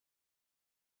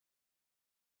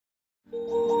Alright,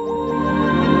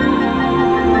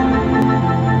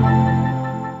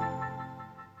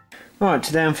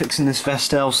 today I'm fixing this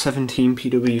Vestel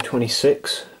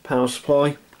 17PW26 power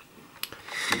supply.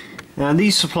 Now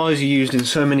these supplies are used in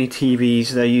so many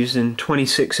TVs. They're used in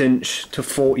 26-inch to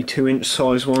 42-inch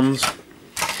size ones,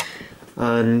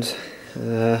 and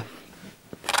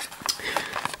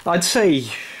I'd say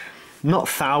not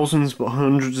thousands but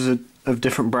hundreds of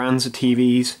different brands of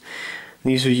TVs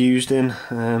these are used in,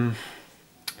 because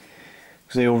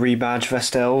they all rebadge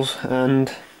Vestels.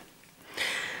 And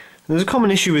there's a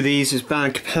common issue with these is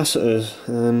bad capacitors,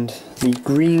 and the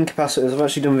green capacitors, I've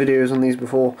actually done videos on these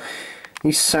before.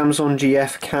 These Samsung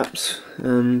GF caps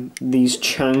and these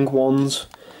Chang ones,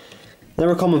 they're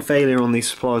a common failure on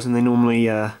these supplies, and they normally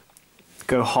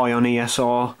go high on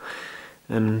ESR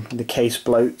and the case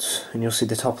bloats, and you'll see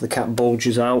the top of the cap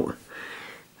bulges out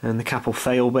and the cap will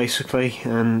fail basically,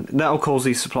 and that'll cause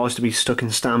these supplies to be stuck in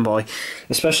standby.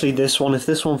 Especially this one. If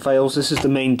this one fails, this is the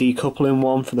main decoupling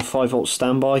one for the 5V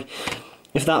standby.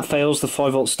 If that fails, the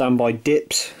 5V standby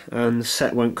dips and the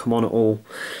set won't come on at all.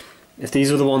 If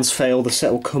these other ones fail, the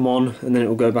set will come on and then it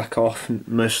will go back off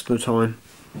most of the time.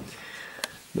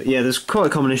 But yeah, there's quite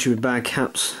a common issue with bad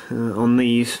caps on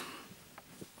these.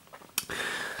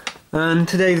 And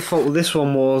today the fault with this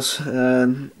one was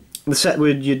the set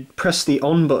you'd press the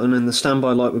on button and the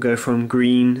standby light would go from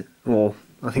green, or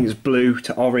I think it's blue,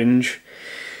 to orange,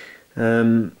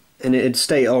 and it'd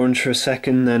stay orange for a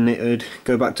second, then it would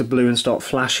go back to blue and start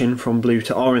flashing from blue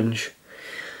to orange.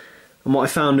 And what I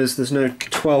found is there's no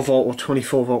 12V or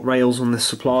 24V rails on this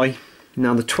supply.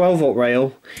 Now the 12V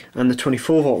rail and the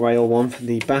 24V rail one for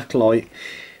the backlight,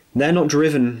 they're not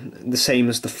driven the same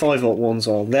as the 5V ones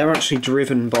are. They're actually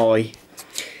driven by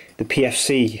the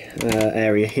PFC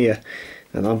area here,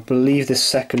 and I believe this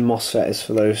second MOSFET is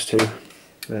for those two.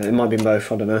 It might be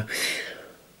both, I don't know.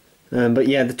 But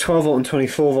yeah, the 12V and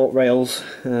 24V rails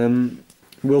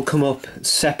will come up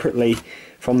separately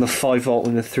from the 5V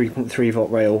and the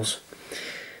 3.3V rails.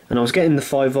 And I was getting the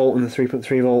 5V and the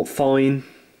 3.3V fine,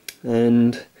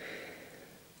 and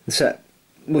the set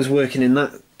was working in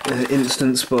that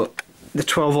instance, but the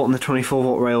 12V and the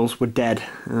 24V rails were dead.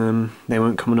 They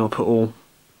weren't coming up at all.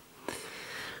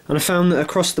 And I found that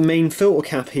across the main filter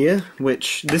cap here,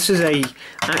 which this is a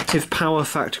active power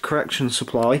factor correction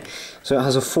supply, so it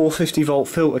has a 450V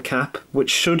filter cap, which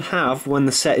should have, when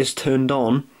the set is turned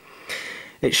on,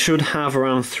 it should have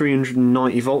around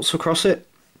 390V across it.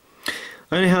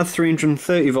 I only had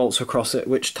 330V across it,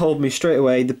 which told me straight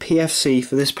away the PFC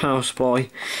for this power supply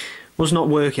was not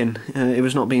working. It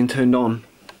was not being turned on,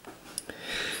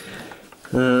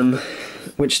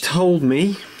 which told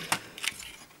me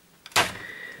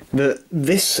that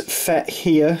this FET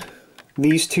here,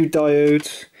 these two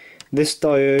diodes, this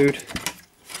diode,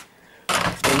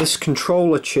 and this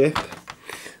controller chip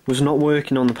was not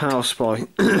working on the power supply.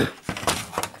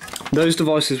 Those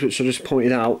devices which I just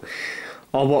pointed out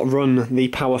are what run the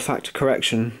power factor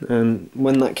correction, and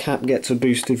when that cap gets a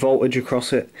boosted voltage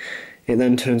across it, it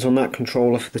then turns on that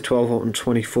controller for the 12V and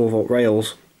 24V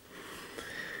rails.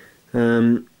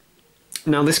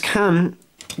 Now this can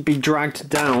be dragged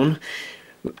down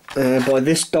by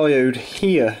this diode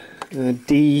here,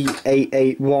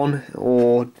 D881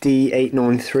 or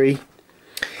D893.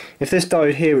 If this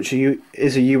diode here, which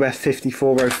is a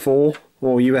UF5404 or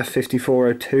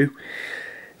UF5402,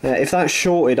 if that's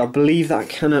shorted, I believe that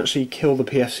can actually kill the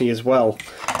PFC as well,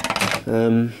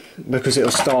 because it'll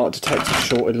start detect a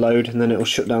shorted load and then it'll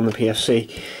shut down the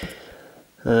PFC.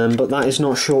 But that is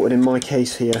not shorted in my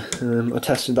case here. I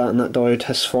tested that and that diode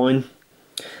tests fine.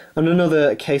 And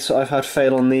another case that I've had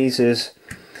fail on these is,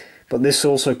 but this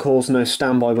also caused no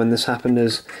standby when this happened,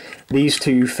 is these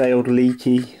two failed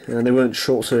leaky. They weren't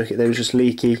short circuit, they were just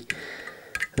leaky,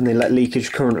 and they let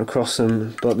leakage current across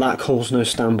them, but that caused no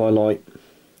standby light.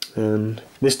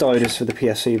 This diode is for the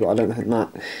PFC, but I don't think that,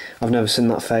 I've never seen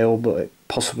that fail, but it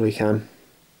possibly can.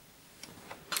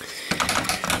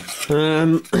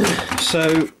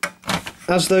 So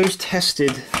as those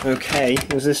tested okay,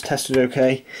 as this tested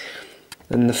okay,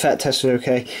 and the FET tested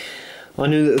okay, I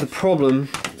knew that the problem,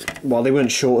 well, they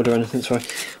weren't shorted or anything, sorry,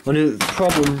 I knew that the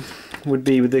problem would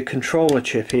be with the controller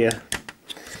chip here.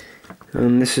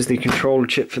 And this is the controller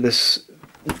chip for this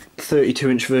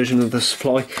 32-inch version of the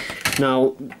supply.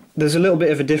 Now, there's a little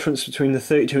bit of a difference between the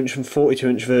 32-inch and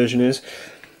 42-inch version is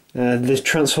the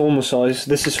transformer size.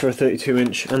 This is for a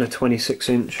 32-inch and a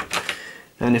 26-inch.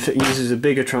 And if it uses a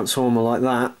bigger transformer like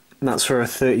that, that's for a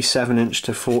 37-inch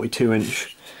to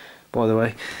 42-inch, by the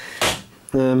way.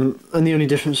 And the only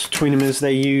difference between them is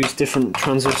they use different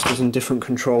transistors and different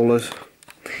controllers.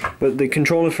 But the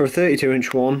controller for a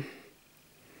 32-inch one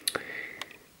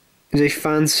is a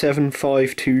fan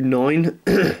 7529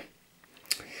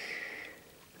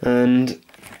 and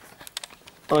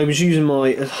I was using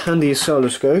my handy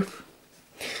oscilloscope.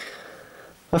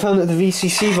 I found that the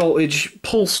VCC voltage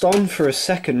pulsed on for a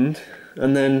second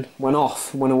and then went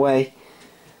off, went away,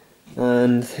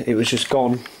 and it was just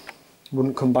gone.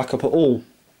 Wouldn't come back up at all.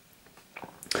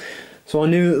 So I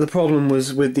knew that the problem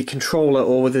was with the controller,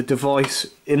 or with the device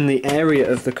in the area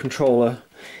of the controller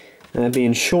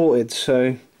being shorted.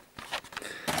 So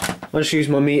I just used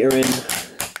my meter in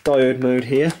diode mode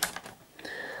here.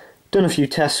 Done a few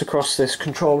tests across this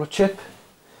controller chip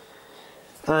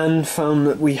and found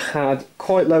that we had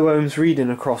quite low ohms reading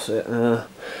across it.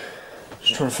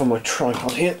 Just trying to find my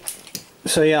tripod here.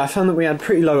 So yeah, I found that we had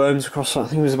pretty low ohms across that. I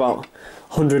think it was about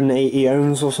 180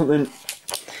 ohms or something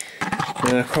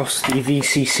across the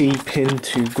VCC pin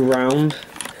to ground.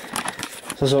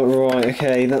 So I was like, right,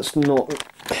 okay, that's not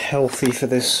healthy for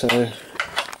this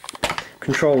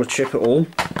controller chip at all.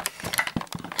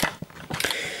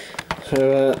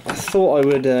 So I thought I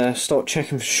would start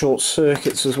checking for short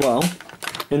circuits as well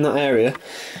in that area.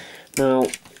 Now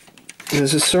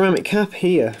there's a ceramic cap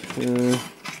here. Let's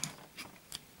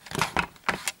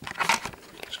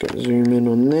get a zoom in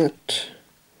on that.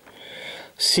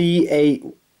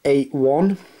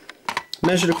 C881.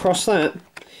 Measured across that,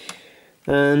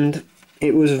 and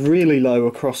it was really low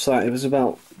across that. It was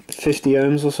about 50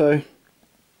 ohms or so.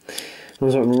 I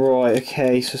was like, right,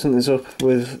 okay, so something's up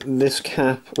with this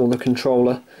cap or the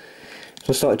controller. So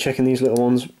I started checking these little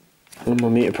ones, and my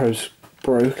meter probes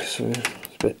broke, so it's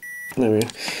a bit, there we go.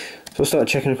 So I started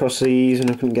checking across these, and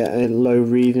I couldn't get a low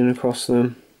reading across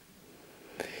them.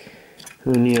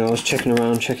 And I was checking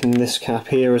around, checking this cap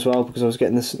here as well, because I was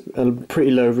getting this a pretty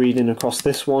low reading across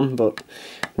this one, but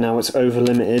now it's over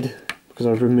limited because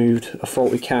I've removed a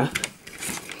faulty cap.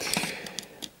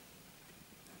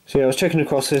 So yeah, I was checking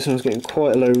across this and I was getting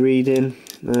quite a low reading,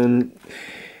 and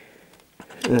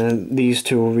these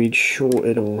two will read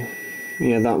shorted, or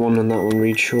yeah, that one and that one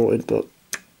read shorted, but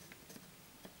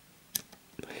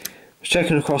I was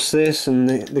checking across this and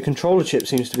the controller chip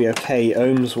seems to be okay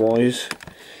ohms wise.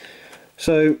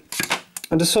 So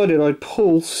I decided I'd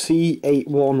pull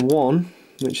C811,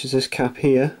 which is this cap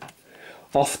here,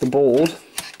 off the board.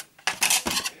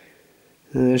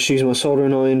 Just using my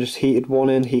soldering iron, just heated one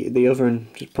end, heated the other, and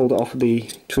just pulled it off with the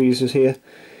tweezers here.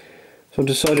 So I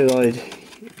decided I'd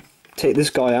take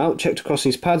this guy out, checked across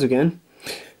these pads again.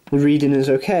 The reading is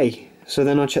okay. So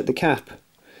then I checked the cap,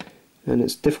 and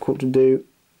it's difficult to do.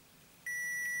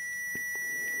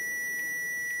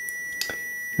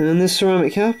 And this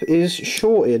ceramic cap is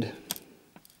shorted.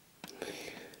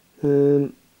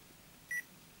 It's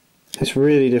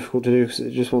really difficult to do because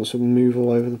it just wants to move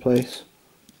all over the place.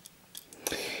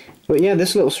 But yeah,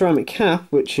 this little ceramic cap,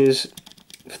 which is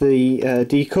for the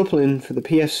decoupling for the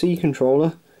PFC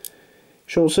controller,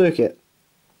 short circuit.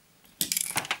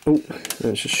 Oh,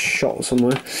 that's just shot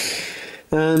somewhere.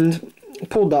 And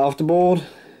pulled that off the board.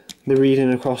 The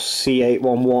reading across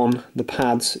C811, the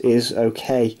pads, is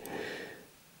okay.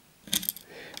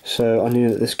 So I knew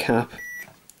that this cap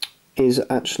is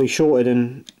actually shorted,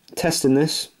 and testing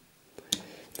this,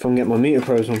 if I can get my meter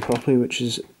probes on properly, which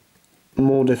is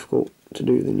more difficult to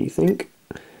do than you think.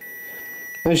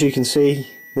 As you can see,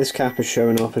 this cap is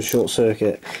showing up as short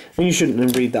circuit, and you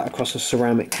shouldn't read that across a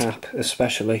ceramic cap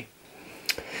especially.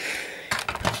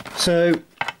 So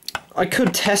I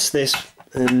could test this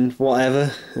and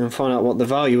whatever and find out what the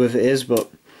value of it is, but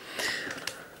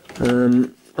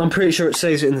I'm pretty sure it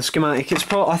says it in the schematic.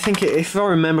 It's I think if I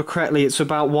remember correctly, it's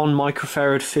about 1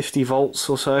 microfarad, 50 volts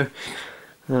or so.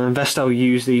 Vestel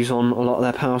use these on a lot of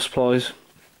their power supplies.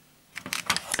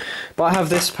 But I have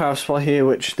this power supply here,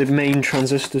 which the main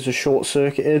transistors are short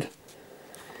circuited,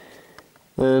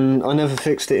 and I never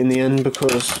fixed it in the end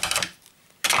because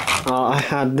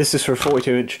this is for a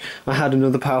 42 inch, I had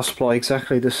another power supply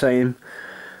exactly the same.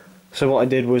 So what I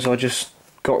did was I just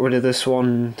got rid of this one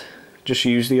and just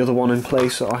used the other one in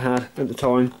place that I had at the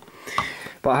time.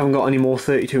 But I haven't got any more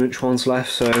 32 inch ones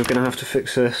left, so I'm going to have to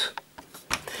fix this.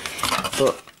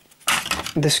 But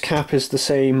this cap is the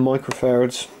same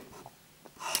microfarads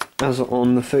as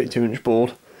on the 32 inch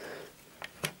board.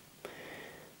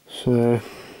 So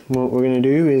what we're going to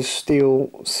do is steal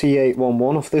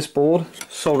C811 off this board,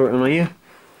 solder it on here,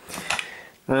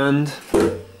 and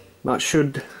that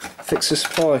should fix the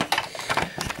supply.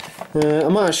 I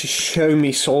might actually show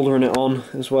me soldering it on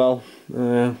as well,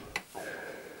 because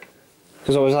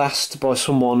I was asked by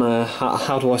someone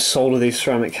how do I solder these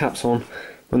ceramic caps on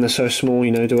when they're so small,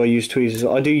 you know, do I use tweezers?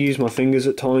 I do use my fingers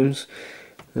at times,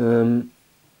 but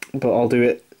I'll do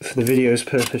it for the video's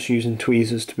purpose using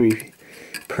tweezers to be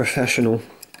professional.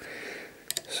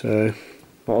 So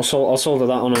I'll solder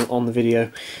that on the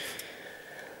video.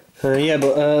 Yeah,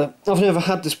 but I've never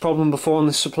had this problem before on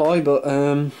this supply, but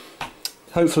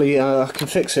hopefully I can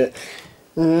fix it.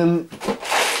 But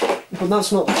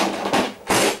that's not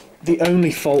the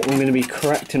only fault I'm going to be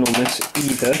correcting on this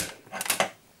either.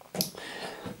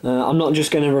 I'm not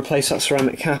just going to replace that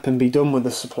ceramic cap and be done with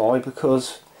the supply,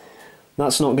 because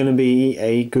that's not going to be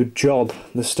a good job.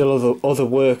 There's still other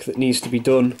work that needs to be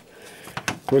done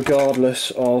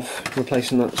regardless of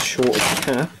replacing that shorted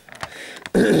cap.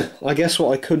 I guess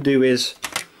what I could do is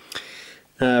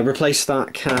replace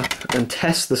that cap and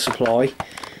test the supply,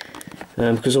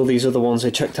 because all these other ones,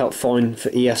 they checked out fine for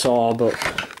ESR, but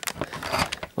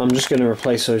I'm just going to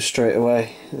replace those straight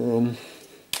away,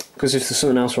 because if there's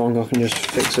something else wrong I can just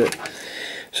fix it.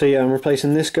 So yeah, I'm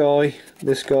replacing this guy,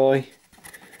 this guy,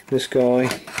 this guy.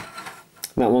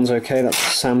 That one's okay, that's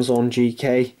a Samsung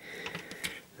GK.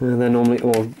 They're normally,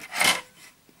 or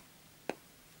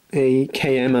a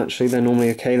KM actually, they're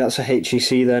normally okay. That's a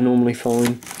HEC, they're normally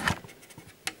fine.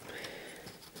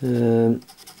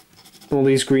 All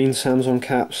these green Samsung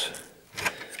caps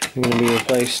are going to be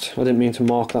replaced. I didn't mean to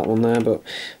mark that one there, but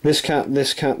this cap,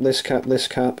 this cap, this cap, this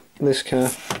cap, this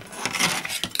cap,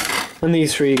 and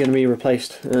these three are going to be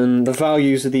replaced. And the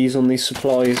values of these on these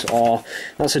supplies are,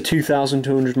 that's a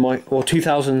 2200 or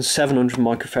 2700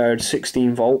 microfarad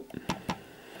 16 volt.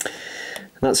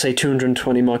 That's a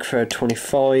 220 microfarad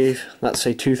 25. That's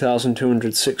a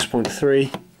 2200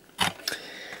 6.3.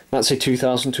 That's a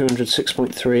 2200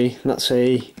 6.3. That's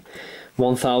a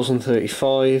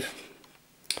 1035.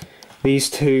 These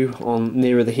two on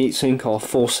nearer the heatsink are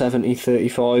 470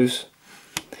 35s.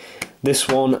 This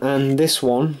one and this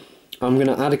one, I'm going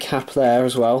to add a cap there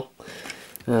as well,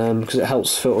 because it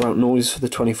helps filter out noise for the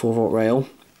 24 volt rail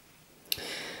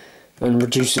and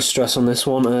reduces stress on this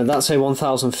one. That's a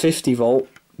 1050 volt,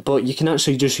 but you can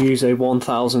actually just use a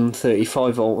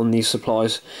 1035 volt on these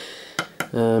supplies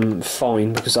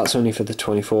fine, because that's only for the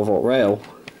 24 volt rail,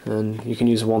 and you can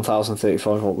use a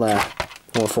 1035 volt there,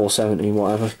 or 470,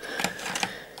 whatever.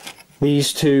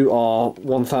 These two are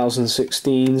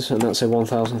 1016s, and that's a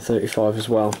 1035 as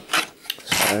well.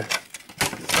 So,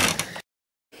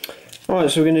 alright,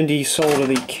 so we're going to desolder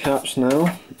the caps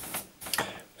now.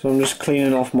 So I'm just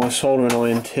cleaning off my soldering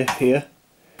iron tip here.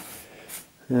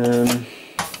 Get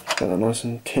that nice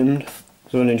and tinned.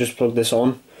 So I'm going to just plug this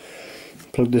on,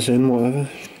 plug this in, whatever.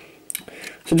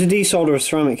 So to desolder a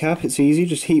ceramic cap, it's easy.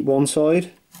 Just heat one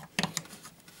side,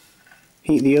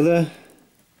 heat the other,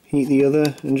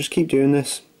 and just keep doing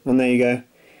this. And there you go.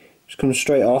 Just comes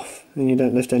straight off, and you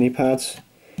don't lift any pads.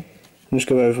 And just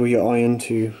go over with your iron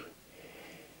to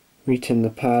retin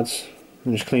the pads,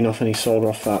 and just clean off any solder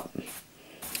off that.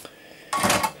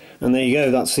 And there you go,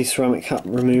 that's the ceramic cap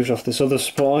removed off this other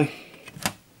supply.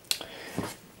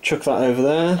 Chuck that over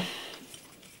there.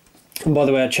 And by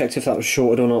the way, I checked if that was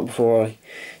shorted or not before I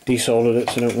desoldered it,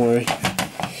 so don't worry.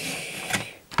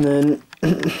 And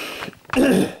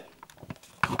then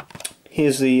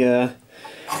here's the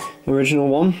original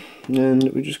one,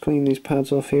 and we just clean these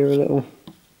pads off here a little.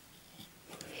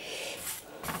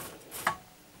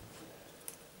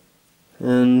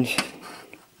 And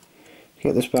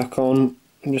get this back on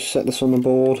and just set this on the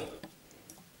board.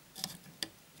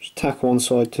 Just tack one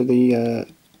side to the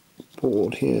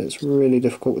board here. It's really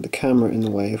difficult with the camera in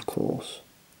the way, of course.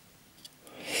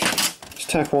 Just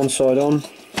tack one side on,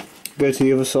 go to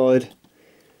the other side.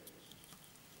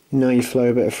 Now you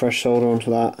flow a bit of fresh solder onto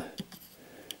that,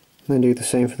 and then do the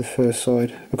same for the first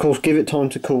side. Of course, give it time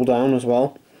to cool down as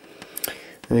well,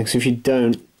 because if you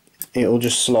don't, it'll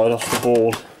just slide off the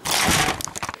board.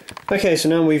 Okay, so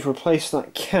now we've replaced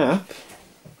that cap,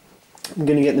 I'm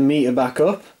going to get the meter back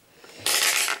up,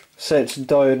 set it to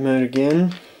diode mode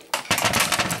again.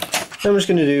 I'm just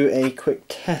going to do a quick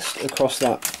test across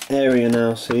that area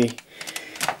now, see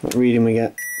what reading we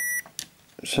get.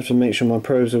 Just have to make sure my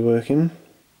probes are working.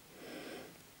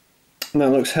 And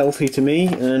that looks healthy to me,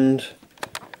 and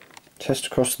test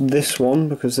across this one,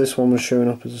 because this one was showing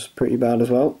up as pretty bad as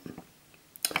well.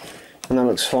 And that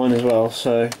looks fine as well.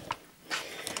 So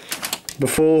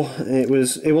before it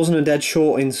wasn't a dead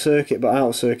short in circuit, but out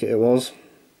of circuit it was.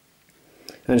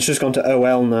 And it's just gone to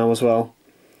OL now as well.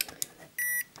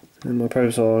 And my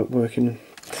probes are working.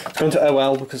 It's gone to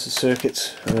OL because the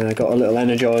circuits got a little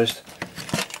energised.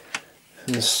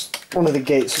 And one of the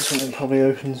gates or something probably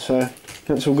open, so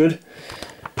that's all good.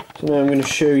 So now I'm going to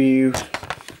show you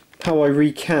how I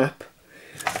recap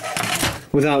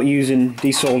without using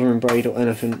desoldering braid or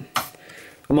anything.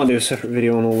 I might do a separate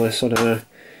video on all this, I don't know.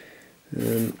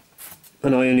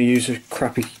 And I only use a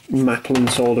crappy Maplin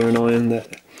soldering iron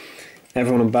that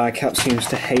everyone on bad cap seems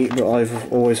to hate, but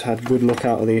I've always had good luck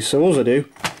out of these. So all I do,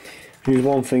 use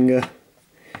one finger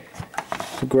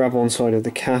to grab one side of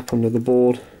the cap under the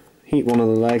board, heat one of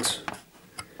the legs,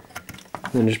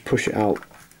 and then just push it out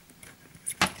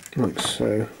like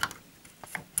so.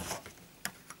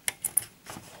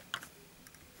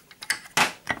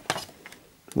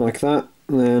 Like that,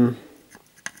 and then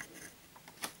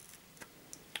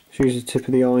just use the tip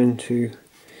of the iron to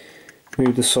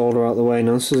move the solder out of the way.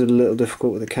 Now this is a little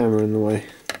difficult with the camera in the way.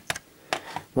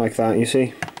 Like that, you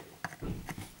see?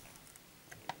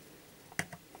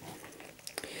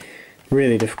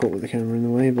 Really difficult with the camera in the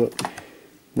way, but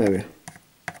there we go.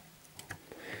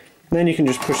 Then you can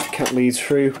just push the cap leads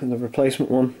through and the replacement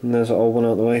one, and there's the old one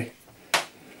out of the way.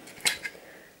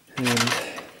 And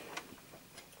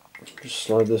just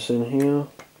slide this in here.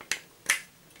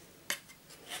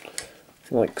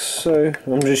 Like so.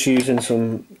 I'm just using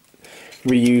some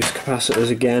reused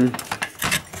capacitors again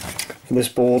for this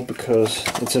board because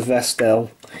it's a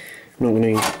Vestel.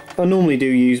 I normally do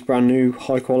use brand new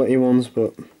high quality ones,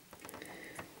 but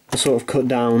I sort of cut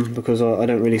down because I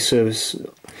don't really service,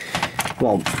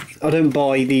 well, I don't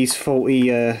buy these faulty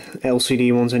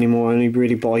LCD ones anymore. I only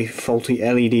really buy faulty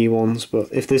LED ones. But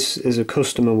if this is a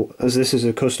customer, as this is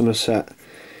a customer set,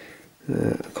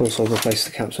 of course I'll replace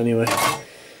the caps anyway.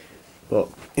 But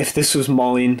if this was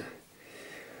mine,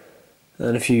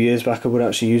 and a few years back I would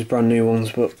actually use brand new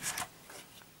ones. But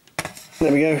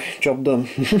there we go, job done.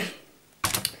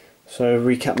 So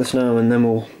recap this now, and then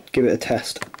we'll give it a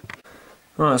test.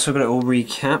 Alright, so I've got it all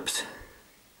recapped.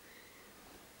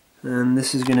 And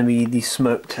this is going to be the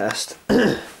smoke test.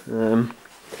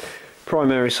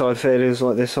 Primary side failures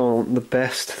like this aren't the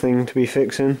best thing to be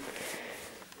fixing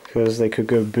because they could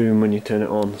go boom when you turn it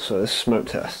on. So this is smoke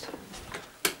test.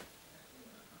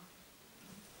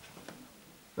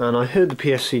 And I heard the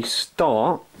PFC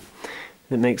start.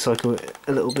 It makes like a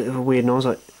little bit of a weird noise,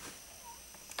 like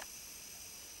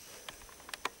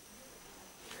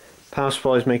power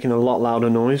supply is making a lot louder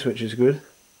noise, which is good.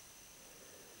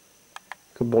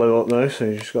 Could blow up though, so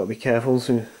you just got to be careful.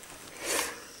 So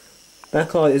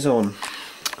backlight is on,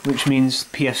 which means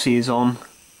PFC is on,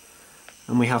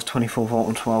 and we have 24 volt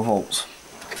and 12 volts.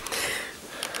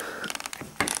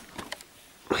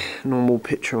 Normal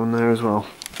picture on there as well.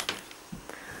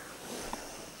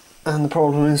 And the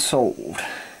problem is solved.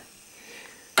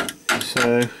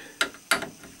 So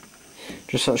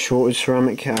just that shorted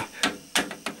ceramic cap,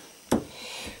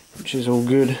 which is all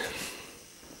good.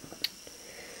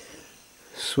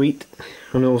 Sweet.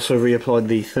 And also reapplied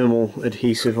the thermal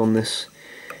adhesive on this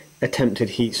attempted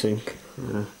heatsink.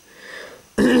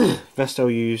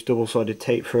 Vestel used double-sided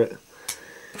tape for it,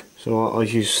 so I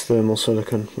used thermal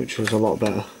silicone, which was a lot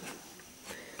better.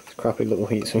 It's a crappy little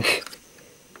heatsink.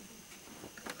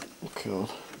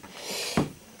 God.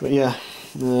 But yeah,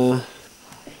 gonna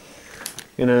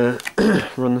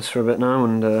run this for a bit now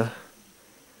and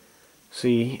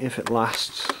see if it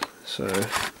lasts. So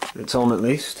it's on at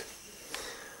least.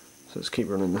 So let's keep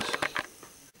running this.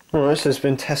 Alright, so it's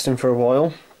been testing for a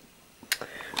while.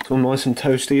 It's all nice and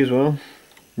toasty as well.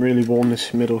 Really warm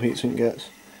this middle heatsink gets.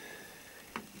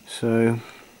 So,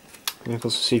 of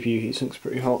course the CPU heatsink's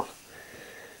pretty hot.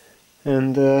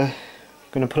 And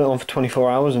going to put it on for 24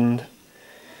 hours, and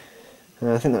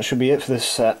I think that should be it for this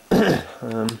set.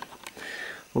 But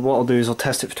what I'll do is I'll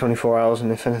test it for 24 hours,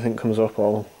 and if anything comes up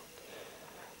I'll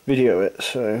video it.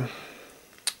 So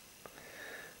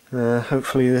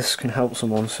hopefully this can help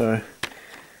someone. So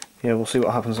yeah, we'll see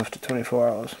what happens after 24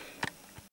 hours.